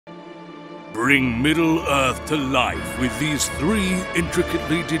Bring Middle-earth to life with these 3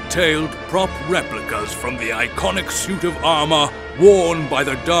 intricately detailed prop replicas from the iconic suit of armor worn by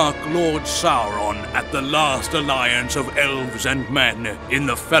the Dark Lord Sauron at the last alliance of elves and men in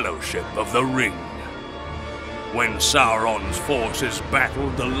the Fellowship of the Ring. When Sauron's forces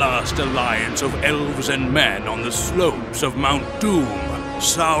battled the last alliance of elves and men on the slopes of Mount Doom,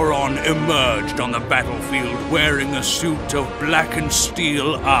 Sauron emerged on the battlefield wearing a suit of blackened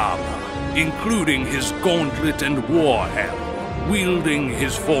steel armor, including his gauntlet and war helm, wielding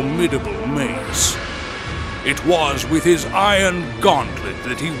his formidable mace. It was with his iron gauntlet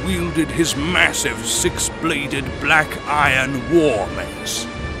that he wielded his massive 6-bladed black iron war mace.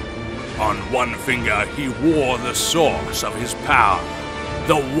 On one finger he wore the source of his power,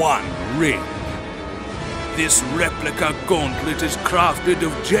 the One Ring. This replica gauntlet is crafted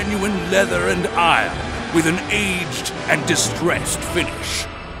of genuine leather and iron, with an aged and distressed finish.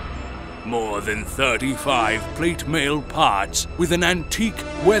 More than 35 plate mail parts with an antique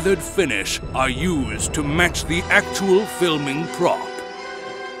weathered finish are used to match the actual filming prop.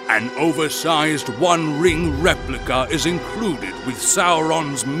 An oversized one-ring replica is included with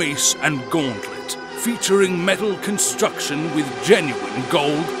Sauron's mace and gauntlet, featuring metal construction with genuine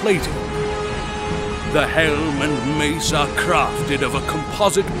gold plating. The helm and mace are crafted of a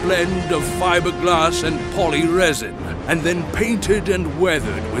composite blend of fiberglass and polyresin, and then painted and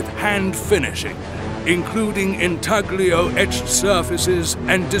weathered with hand finishing, including Intaglio etched surfaces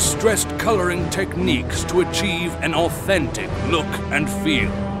and distressed coloring techniques to achieve an authentic look and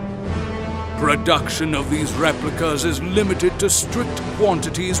feel. Production of these replicas is limited to strict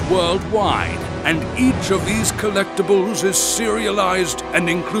quantities worldwide, and each of these collectibles is serialized and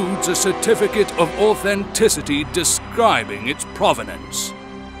includes a certificate of authenticity describing its provenance.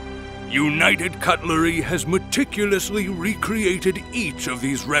 United Cutlery has meticulously recreated each of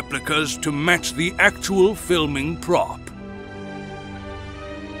these replicas to match the actual filming prop.